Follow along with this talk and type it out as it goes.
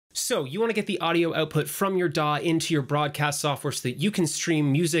So you want to get the audio output from your DAW into your broadcast software so that you can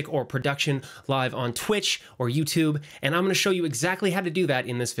stream music or production live on Twitch or YouTube, and I'm going to show you exactly how to do that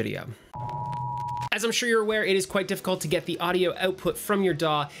in this video. As I'm sure you're aware, it is quite difficult to get the audio output from your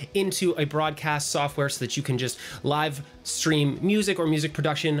DAW into a broadcast software so that you can just live stream music or music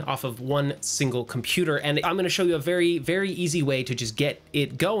production off of one single computer. And I'm going to show you a very, very easy way to just get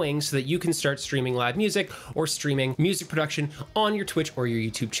it going so that you can start streaming live music or streaming music production on your Twitch or your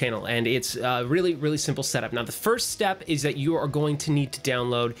YouTube channel. And it's a really, really simple setup. Now, the first step is that you are going to need to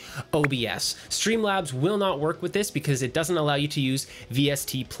download OBS. Streamlabs will not work with this because it doesn't allow you to use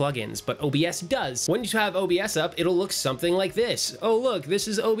VST plugins, but OBS does. When you have OBS up, it'll look something like this. Oh, look, this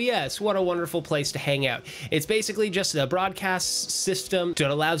is OBS. What a wonderful place to hang out. It's basically just a broadcast system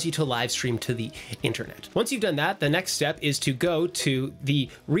that allows you to live stream to the internet. Once you've done that, the next step is to go to the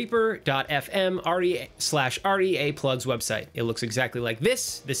reaper.fm /REA plugs website. It looks exactly like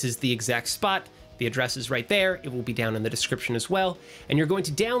this. This is the exact spot. The address is right there. It will be down in the description as well. And you're going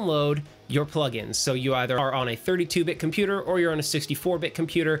to download your plugins. So you either are on a 32-bit computer or you're on a 64-bit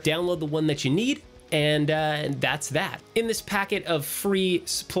computer. Download the one that you need. And that's that. In this packet of free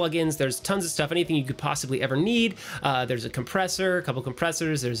plugins, there's tons of stuff, anything you could possibly ever need. There's a compressor, a couple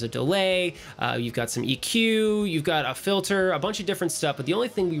compressors, there's a delay, you've got some EQ, you've got a filter, a bunch of different stuff, but the only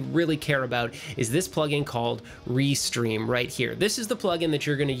thing we really care about is this plugin called ReaStream right here. This is the plugin that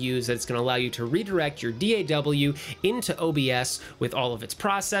you're gonna use that's gonna allow you to redirect your DAW into OBS with all of its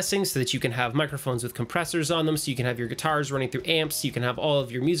processing so that you can have microphones with compressors on them, so you can have your guitars running through amps, so you can have all of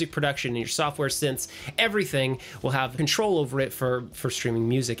your music production and your software synths. Everything will have control over it for streaming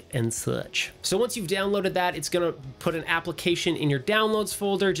music and such. So once you've downloaded that, it's gonna put an application in your downloads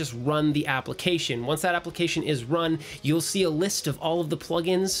folder. Just run the application. Once that application is run, you'll see a list of all of the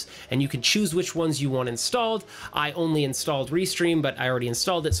plugins and you can choose which ones you want installed. I only installed ReaStream, but I already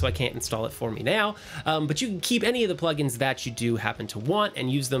installed it, so I can't install it for me now. But you can keep any of the plugins that you do happen to want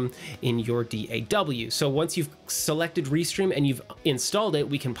and use them in your DAW. So once you've selected ReaStream and you've installed it,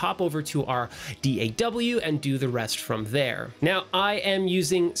 we can pop over to our DAW and do the rest from there. Now, I am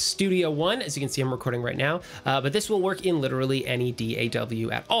using Studio One, as you can see I'm recording right now, but this will work in literally any DAW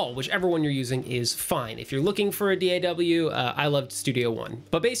at all. Whichever one you're using is fine. If you're looking for a DAW, I love Studio One.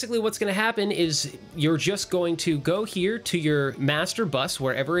 But basically what's gonna happen is you're just going to go here to your master bus,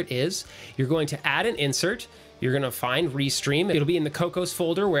 wherever it is. You're going to add an insert. You're gonna find ReaStream. It'll be in the Cuckos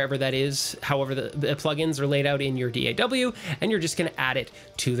folder, wherever that is, however the plugins are laid out in your DAW, and you're just gonna add it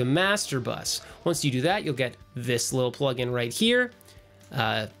to the master bus. Once you do that, you'll get this little plugin right here.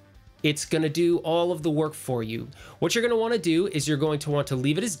 It's gonna do all of the work for you. What you're gonna wanna do is you're going to want to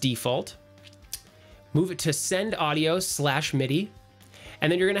leave it as default, move it to send audio /MIDI,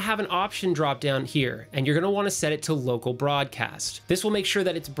 and then you're gonna have an option drop down here, and you're gonna wanna set it to local broadcast. This will make sure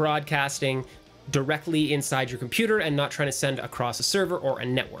that it's broadcasting directly inside your computer and not trying to send across a server or a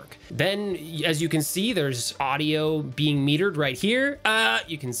network. Then, as you can see, there's audio being metered right here.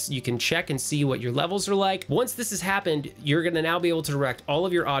 You can check and see what your levels are like. Once this has happened, you're gonna now be able to direct all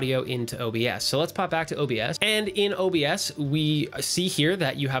of your audio into OBS. So let's pop back to OBS. And in OBS, we see here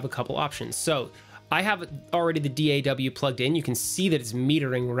that you have a couple options. So I have already the DAW plugged in. You can see that it's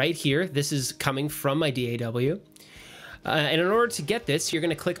metering right here. This is coming from my DAW. And in order to get this, you're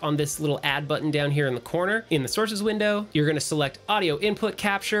going to click on this little add button down here in the corner. In the sources window, you're going to select audio input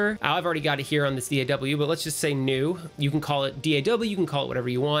capture. I've already got it here on this DAW, but let's just say new. You can call it DAW, you can call it whatever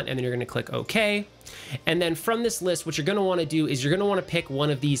you want, and then you're going to click OK. And then from this list, what you're going to want to do is you're going to want to pick one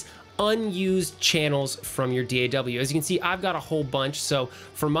of these unused channels from your DAW. As you can see, I've got a whole bunch. So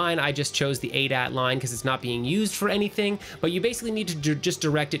for mine, I just chose the ADAT line because it's not being used for anything, but you basically need to just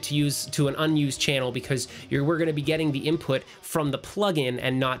direct it to an unused channel because we're going to be getting the input from the plugin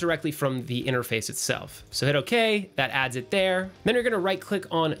and not directly from the interface itself. So hit OK, that adds it there. Then you're going to right click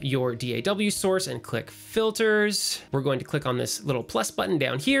on your DAW source and click filters. We're going to click on this little plus button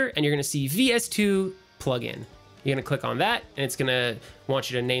down here and you're going to see VS2 plugin. You're gonna click on that and it's gonna want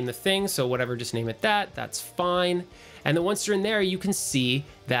you to name the thing. So whatever, just name it that, that's fine. And then once you're in there, you can see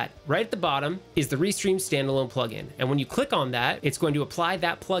that right at the bottom is the ReaStream standalone plugin. And when you click on that, it's going to apply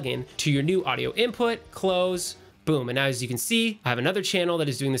that plugin to your new audio input, close, boom. And now as you can see, I have another channel that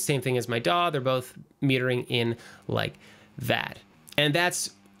is doing the same thing as my DAW. They're both metering in like that. And that's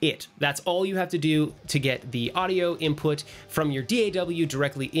it. That's all you have to do to get the audio input from your DAW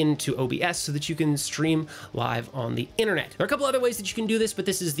directly into OBS so that you can stream live on the internet. There are a couple other ways that you can do this, but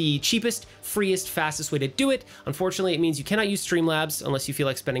this is the cheapest, freest, fastest way to do it. Unfortunately, it means you cannot use Streamlabs unless you feel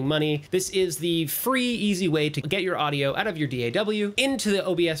like spending money. This is the free, easy way to get your audio out of your DAW into the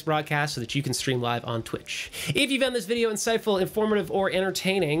OBS broadcast so that you can stream live on Twitch. If you found this video insightful, informative, or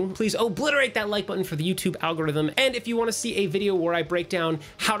entertaining, please obliterate that like button for the YouTube algorithm. And if you want to see a video where I break down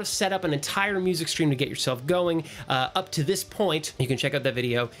how to set up an entire music stream to get yourself going up to this point, you can check out that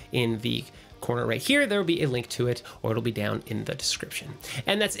video in the corner right here. There will be a link to it, or it'll be down in the description.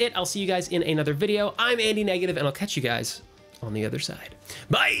 And that's it. I'll see you guys in another video. I'm Andy Negative, and I'll catch you guys on the other side.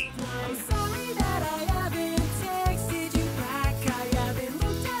 Bye!